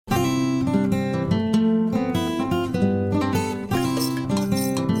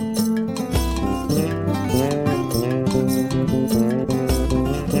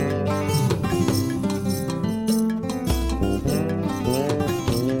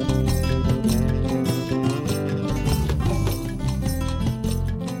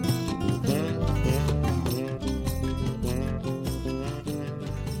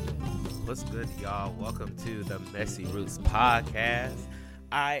the Messy Roots podcast.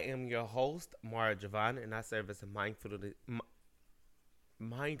 I am your host, Mara Javon, and I serve as a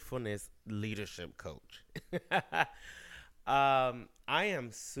mindfulness leadership coach. I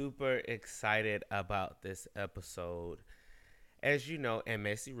am super excited about this episode. As you know, at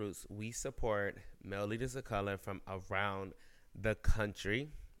Messy Roots, we support male leaders of color from around the country,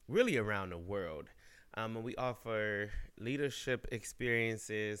 really around the world. And we offer leadership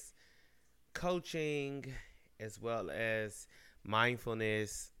experiences, coaching, as well as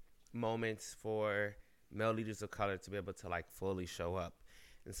mindfulness moments for male leaders of color to be able to fully show up.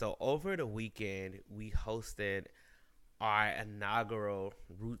 And so over the weekend, we hosted our inaugural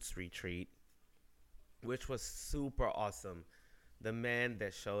Roots Retreat, which was super awesome. The men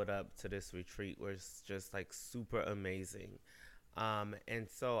that showed up to this retreat was just super amazing. And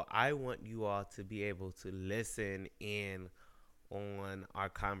so I want you all to be able to listen in on our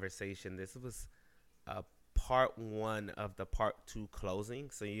conversation. This was a part one of the part two closing.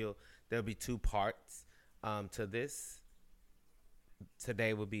 So there'll be two parts to this.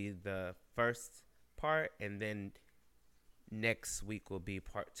 Today will be the first part, and then next week will be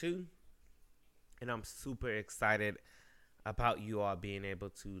part two. And I'm super excited about you all being able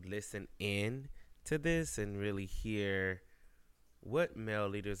to listen in to this and really hear what male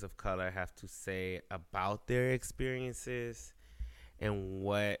leaders of color have to say about their experiences and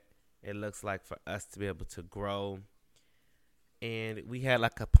what it looks like for us to be able to grow. And we had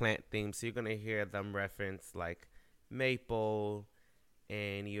a plant theme, so you're going to hear them reference maple,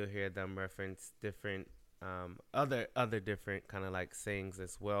 and you'll hear them reference different other different kind of sayings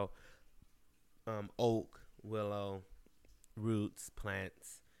as well. Oak, willow, roots,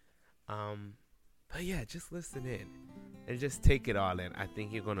 plants. But yeah, just listen in and just take it all in. I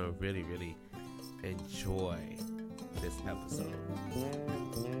think you're going to really, really enjoy this episode.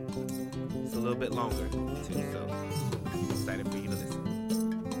 It's a little bit longer too, so I'm excited for you to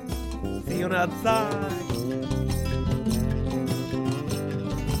listen. See you on the other side.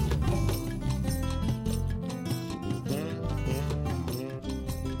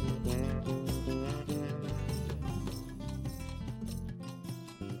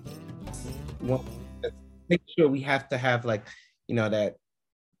 Well, make sure we have to have that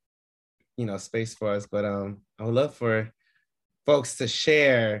space for us, but I would love for folks to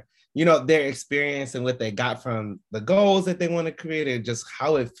share their experience and what they got from the goals that they want to create, and just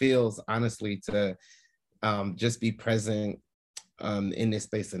how it feels honestly to just be present in this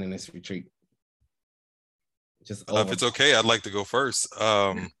space and in this retreat. If it's okay, I'd like to go first.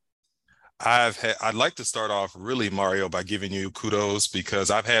 I'd like to start off really, Mario, by giving you kudos,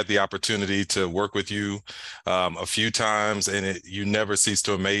 because I've had the opportunity to work with you a few times, and you never cease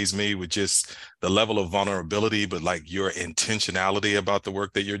to amaze me with just the level of vulnerability, but your intentionality about the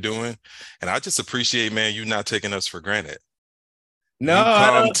work that you're doing. And I just appreciate, man, you not taking us for granted.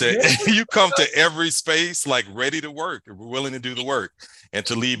 No, you come to every space ready to work, willing to do the work and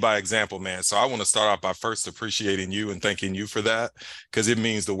to lead by example, man. So I want to start off by first appreciating you and thanking you for that, because it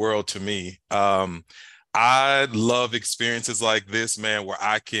means the world to me. I love experiences like this, man, where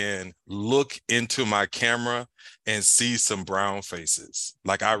I can look into my camera and see some brown faces.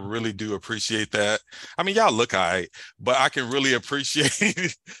 I really do appreciate that. I mean, y'all look all right, but I can really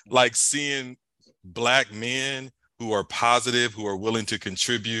appreciate seeing Black men who are positive, who are willing to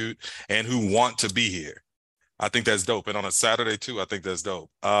contribute, and who want to be here. I think that's dope. And on a Saturday too, I think that's dope.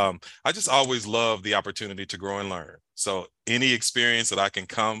 I just always love the opportunity to grow and learn. So any experience that I can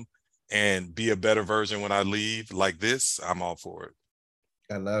come and be a better version when I leave like this, I'm all for it.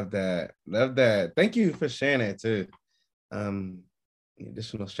 I love that. Love that. Thank you for sharing it too.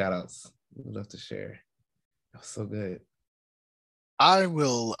 Additional shout outs. We'd love to share. That was so good. I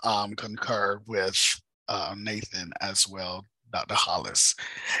will concur with Nathan as well, Dr. Hollis,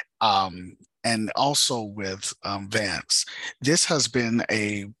 and also with Vance. This has been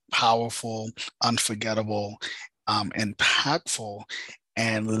a powerful, unforgettable, impactful,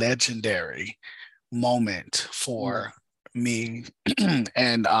 and legendary moment for me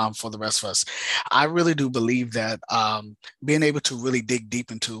and for the rest of us. I really do believe that being able to really dig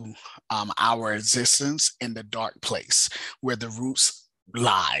deep into our existence in the dark place where the roots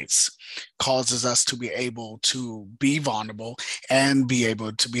lies causes us to be able to be vulnerable and be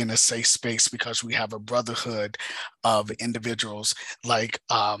able to be in a safe space, because we have a brotherhood of individuals like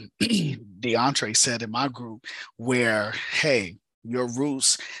DeAndre said in my group, where, hey, your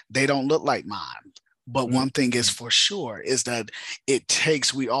roots, they don't look like mine, But one thing is for sure is that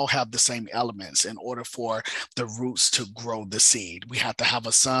we all have the same elements in order for the roots to grow the seed. We have to have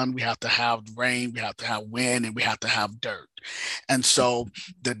a sun, we have to have rain, we have to have wind, and we have to have dirt. And so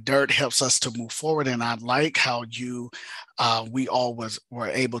the dirt helps us to move forward. And I like how we always were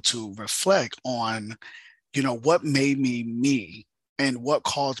able to reflect on, what made me me and what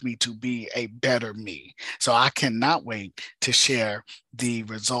caused me to be a better me. So I cannot wait to share the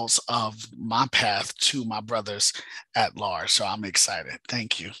results of my path to my brothers at large. So I'm excited.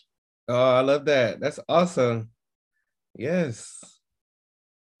 Thank you. Oh, I love that. That's awesome. Yes.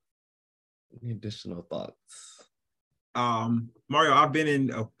 Any additional thoughts? Mario, I've been in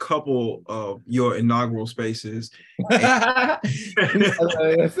a couple of your inaugural spaces.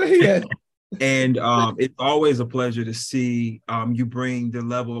 And it's always a pleasure to see you bring the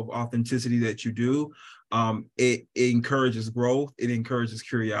level of authenticity that you do. It encourages growth. It encourages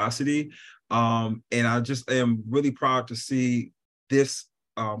curiosity. And I just am really proud to see this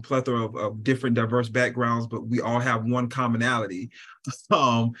plethora of different diverse backgrounds, but we all have one commonality.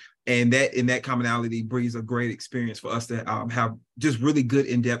 And that commonality brings a great experience for us to have just really good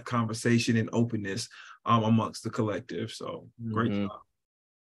in-depth conversation and openness amongst the collective. So great job.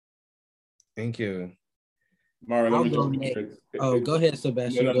 Thank you. Mario, go ahead,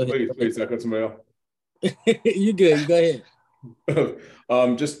 Sebastian. No, go ahead. please, I cut somebody off. You good. You go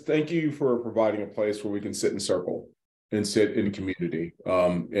ahead. Just thank you for providing a place where we can sit in circle and sit in community.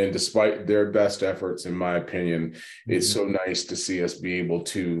 And despite their best efforts, in my opinion, it's so nice to see us be able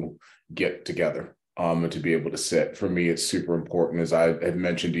to get together and to be able to sit. For me, it's super important. As I had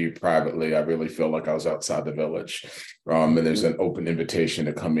mentioned to you privately, I really feel like I was outside the village. And there's an open invitation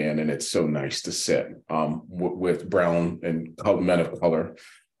to come in, and it's so nice to sit with brown and men of color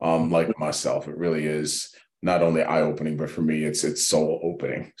like myself. It really is not only eye-opening, but for me, it's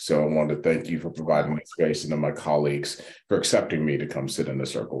soul-opening. So I wanted to thank you for providing that space, and to my colleagues for accepting me to come sit in the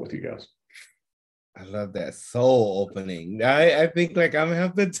circle with you guys. I love that soul opening. I think like I'm gonna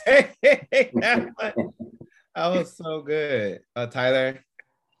have to take that one. That was so good. Tyler.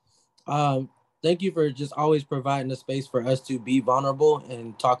 Thank you for just always providing a space for us to be vulnerable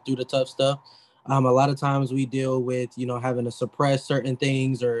and talk through the tough stuff. A lot of times we deal with, having to suppress certain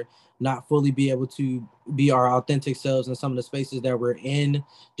things or not fully be able to be our authentic selves in some of the spaces that we're in,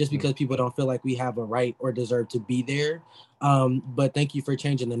 just because people don't feel like we have a right or deserve to be there. But thank you for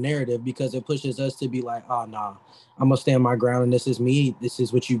changing the narrative, because it pushes us to be like, oh, nah, I'm gonna stand my ground, and this is me. This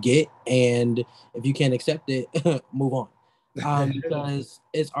is what you get. And if you can't accept it, move on. Because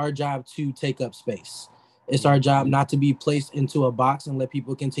it's our job to take up space. It's our job not to be placed into a box and let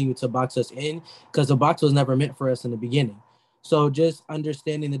people continue to box us in, because the box was never meant for us in the beginning. So just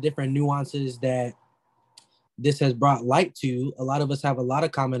understanding the different nuances that this has brought light to. A lot of us have a lot of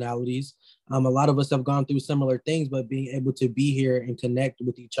commonalities. A lot of us have gone through similar things, but being able to be here and connect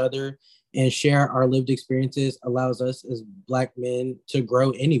with each other and share our lived experiences allows us as Black men to grow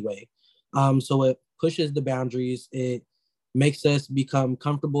anyway. So it pushes the boundaries. It makes us become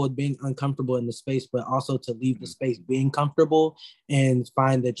comfortable with being uncomfortable in the space, but also to leave the space being comfortable and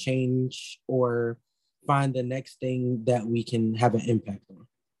find the change or find the next thing that we can have an impact on.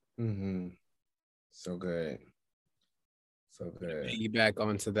 Mm-hmm. So good. So good. Piggyback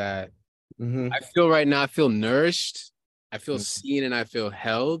onto that. Mm-hmm. I feel right now, I feel nourished. I feel seen, and I feel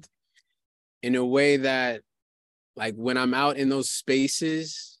held in a way that, like, when I'm out in those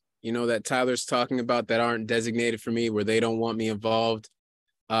spaces, that Tyler's talking about that aren't designated for me, where they don't want me involved,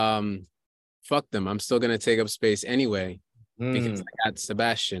 fuck them. I'm still going to take up space anyway, because I got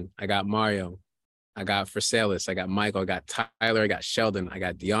Sebastian, I got Mario, I got Versailles, I got Michael, I got Tyler, I got Sheldon, I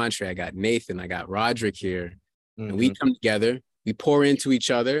got DeAndre, I got Nathan, I got Roderick here. And we come together, we pour into each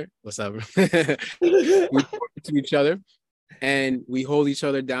other. What's up? We pour into each other and we hold each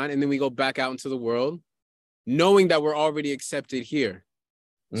other down, and then we go back out into the world knowing that we're already accepted here.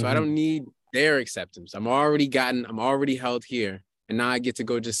 So I don't need their acceptance. I'm already held here. And now I get to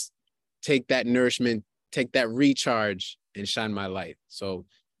go just take that nourishment, take that recharge, and shine my light. So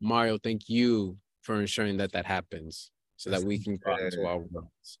Mario, thank you for ensuring that happens, so that we can go into our world,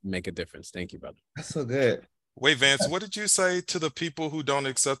 make a difference. Thank you, brother. That's so good. Wait, Vance, what did you say to the people who don't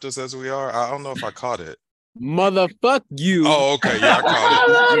accept us as we are? I don't know if I caught it. Motherfuck you. Oh, okay. Yeah, I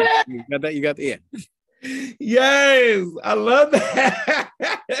caught it. You got that? You got the, yeah. Yes, I love that.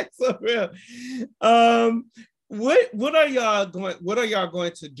 That's so real. What are y'all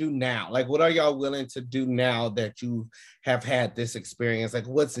going to do now? Like, what are y'all willing to do now that you have had this experience? Like,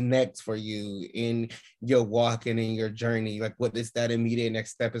 what's next for you in your walk and in your journey? Like, what is that immediate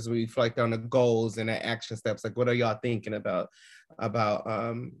next step as we reflect on the goals and the action steps? Like, what are y'all thinking about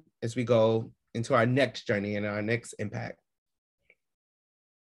as we go into our next journey and our next impact?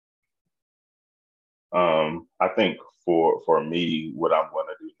 I think for me, what I'm going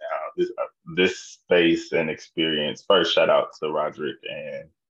to do now, this space and experience. First, shout out to Roderick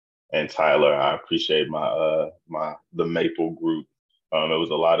and Tyler. I appreciate the Maple group. It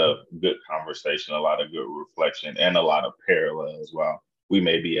was a lot of good conversation, a lot of good reflection, and a lot of parallels. While we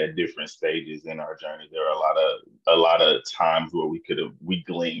may be at different stages in our journey, there are a lot of times where we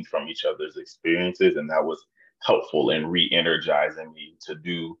gleaned from each other's experiences, and that was helpful in re-energizing me to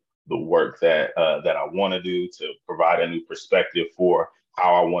do the work that I want to do, to provide a new perspective for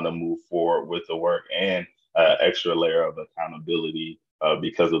how I want to move forward with the work, and extra layer of accountability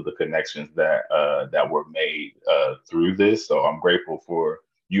because of the connections that were made through this. So I'm grateful for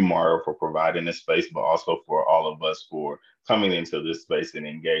you, Mario, for providing this space, but also for all of us for coming into this space and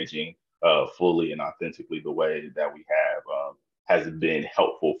engaging fully and authentically the way that we have has been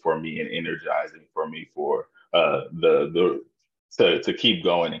helpful for me and energizing for me for the to keep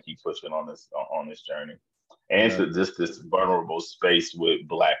going and keep pushing on this journey. And to just this vulnerable space with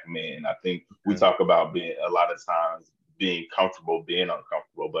Black men. I think we talk about being a lot of times being comfortable, being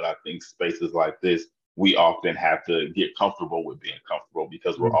uncomfortable, but I think spaces like this, we often have to get comfortable with being comfortable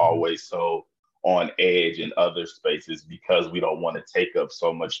because we're always so on edge in other spaces because we don't want to take up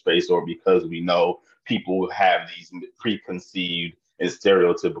so much space, or because we know people have these preconceived and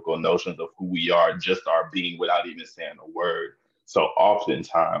stereotypical notions of who we are, just our being, without even saying a word. So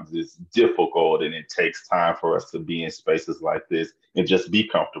oftentimes it's difficult and it takes time for us to be in spaces like this and just be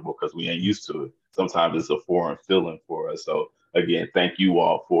comfortable because we ain't used to it. Sometimes it's a foreign feeling for us. So again, thank you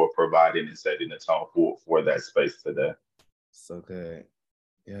all for providing and setting the tone for that space today. So good.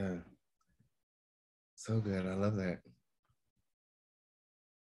 Yeah. So good. I love that.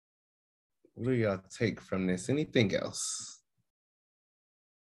 What do y'all take from this? Anything else?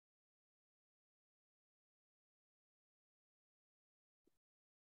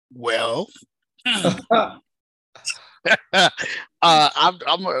 Well, I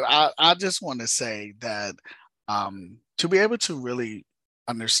just want to say that to be able to really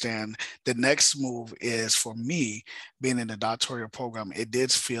understand the next move is for me being in the doctoral program. It did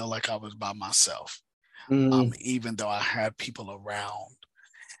feel like I was by myself, even though I had people around,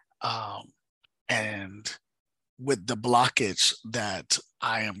 and with the blockage that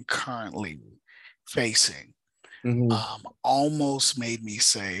I am currently facing, almost made me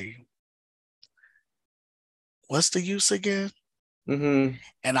say, what's the use again? And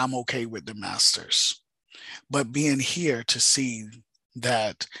I'm okay with the masters. But being here to see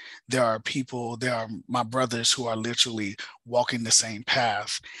that there are my brothers who are literally walking the same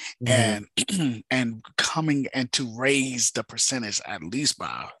path, and and coming and to raise the percentage at least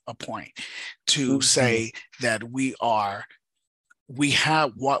by a point to say that we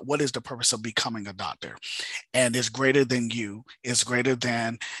have what is the purpose of becoming a doctor? And it's greater than you, it's greater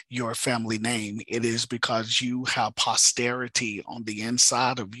than your family name. It is because you have posterity on the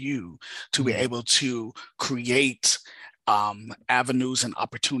inside of you to be able to create avenues and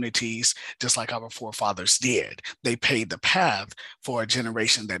opportunities, just like our forefathers did. They paved the path for a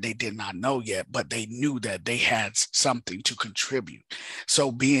generation that they did not know yet, but they knew that they had something to contribute. So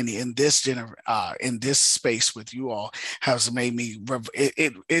being in this in this space with you all has made me,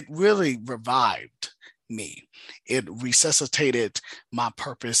 it really revived me. It resuscitated my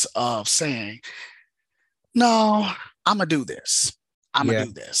purpose of saying, no, I'm gonna do this. I'm gonna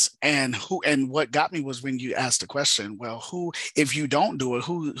do this. And what got me was when you asked the question, well, who, if you don't do it,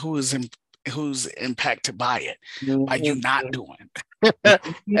 who's impacted by it, by you not doing?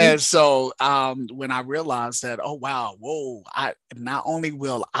 And so when I realized that, oh wow, whoa, I not only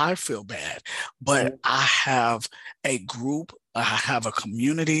will I feel bad, but I have a group, I have a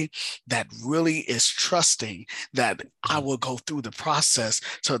community that really is trusting that I will go through the process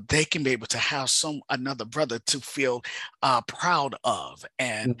so they can be able to have another brother to feel proud of,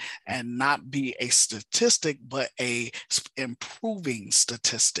 and not be a statistic, but a improving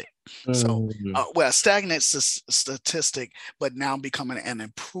statistic. So, stagnant statistic, but now becoming an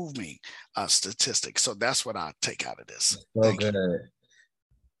improving statistic. So that's what I take out of this. So good.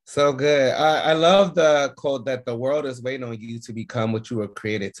 So good. I love the quote that the world is waiting on you to become what you were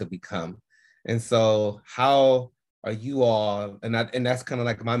created to become. And so how are you all, and that's kind of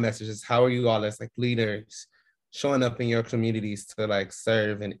like my message is, how are you all as like leaders showing up in your communities to like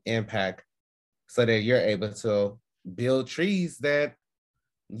serve and impact so that you're able to build trees that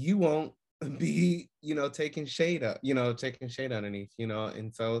you won't be, taking shade up, taking shade underneath,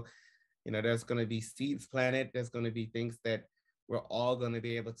 and so, there's going to be seeds planted. There's going to be things that we're all going to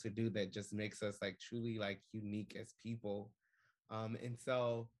be able to do that just makes us like truly like unique as people. And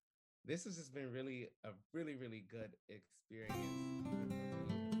so this has just been really a really good experience. Even for me.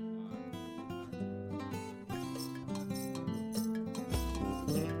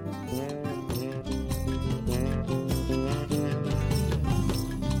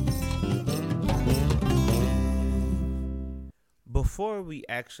 Before we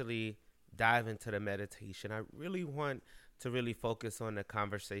actually dive into the meditation, I really want to really focus on the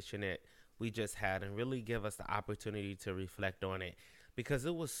conversation that we just had and really give us the opportunity to reflect on it, because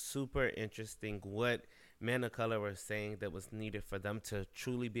it was super interesting what men of color were saying that was needed for them to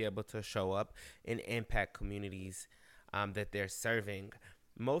truly be able to show up and impact communities that they're serving.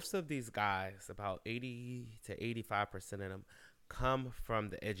 Most of these guys, about 80 to 85% of them, come from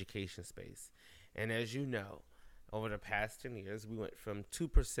the education space. And as you know, over the past 10 years, we went from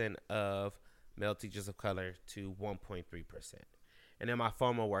 2% of male teachers of color to 1.3%. And in my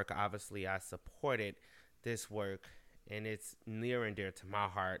former work, obviously, I supported this work, and it's near and dear to my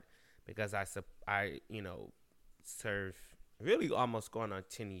heart because I serve really almost going on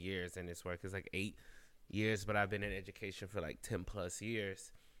 10 years in this work. It's like 8 years, but I've been in education for like 10 plus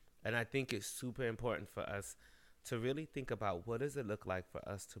years. And I think it's super important for us to really think about what does it look like for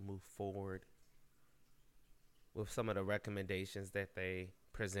us to move forward with some of the recommendations that they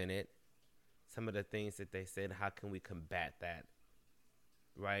presented, some of the things that they said, how can we combat that,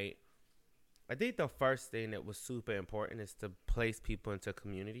 right? I think the first thing that was super important is to place people into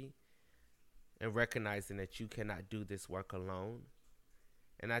community and recognizing that you cannot do this work alone.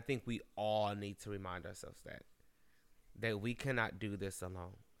 And I think we all need to remind ourselves that we cannot do this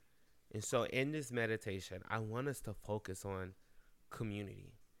alone. And so in this meditation, I want us to focus on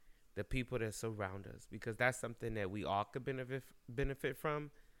community, the people that surround us, because that's something that we all could benefit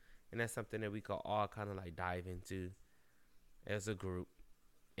from. And that's something that we could all kind of like dive into as a group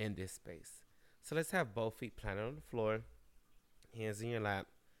in this space. So let's have both feet planted on the floor, hands in your lap,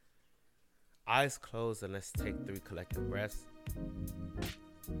 eyes closed, and let's take 3 collective breaths.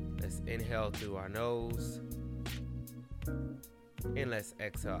 Let's inhale through our nose, and let's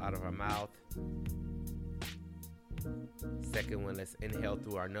exhale out of our mouth. Second one, let's inhale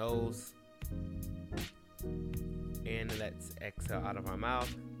through our nose, and let's exhale out of our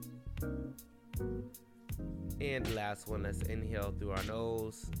mouth. And the last one, let's inhale through our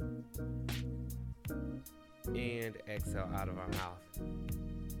nose and exhale out of our mouth.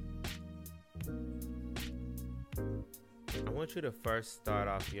 I want you to first start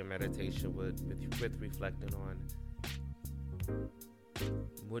off your meditation with reflecting on,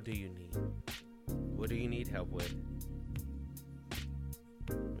 what do you need? What do you need help with?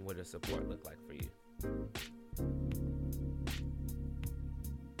 And what does support look like for you?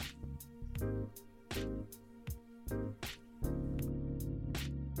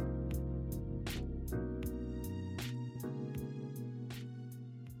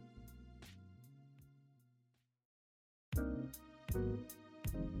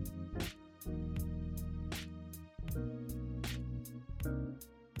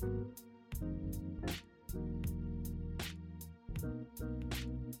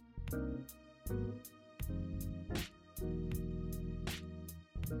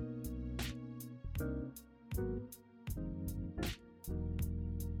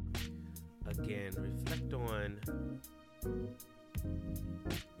 Again, reflect on,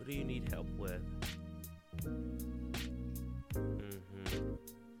 what do you need help with?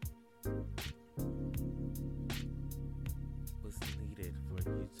 What's needed for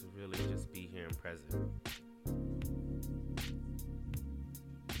you to really just be here and present?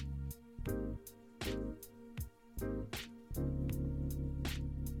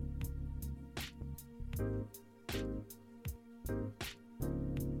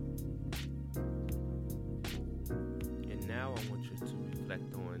 Now I want you to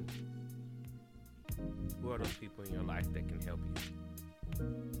reflect on, who are those people in your life that can help you?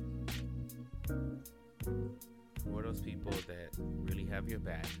 Who are those people that really have your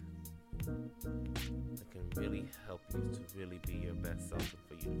back, that can really help you to really be your best self and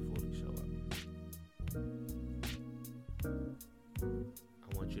for you to fully show up?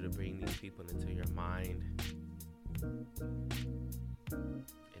 I want you to bring these people into your mind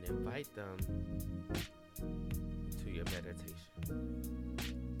and invite them to your meditation.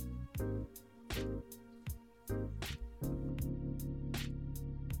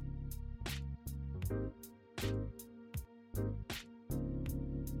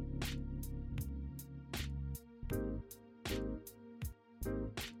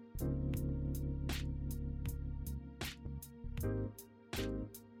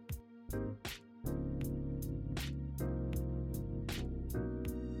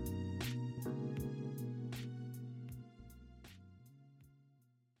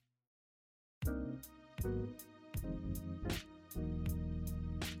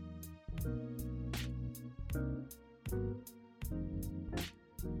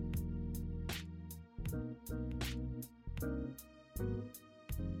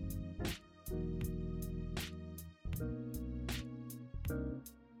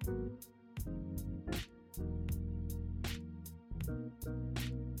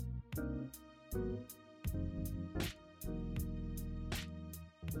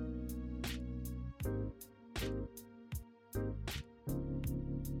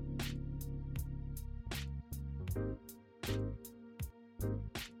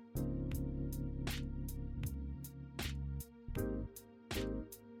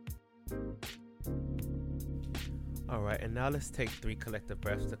 All right, and now let's take 3 collective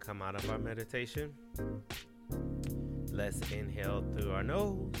breaths to come out of our meditation. Let's inhale through our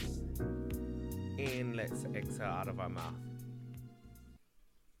nose, and let's exhale out of our mouth.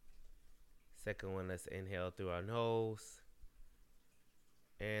 Second one, let's inhale through our nose,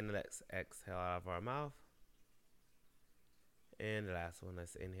 and let's exhale out of our mouth. And the last one,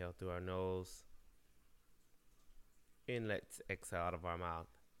 let's inhale through our nose, and let's exhale out of our mouth.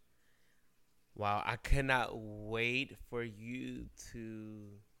 Wow, I cannot wait for you to...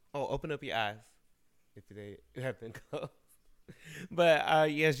 Oh, open up your eyes if they have been closed. But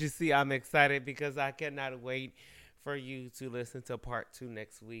as you see, I'm excited because I cannot wait for you to listen to part 2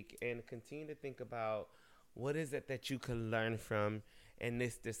 next week and continue to think about what is it that you can learn from in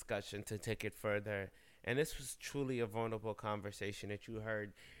this discussion to take it further. And this was truly a vulnerable conversation that you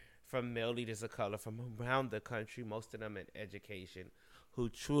heard from male leaders of color from around the country, most of them in education, who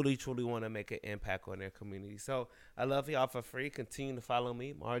truly, truly want to make an impact on their community. So I love y'all for free. Continue to follow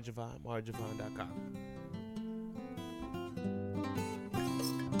me, Marjavon, marjavon.com.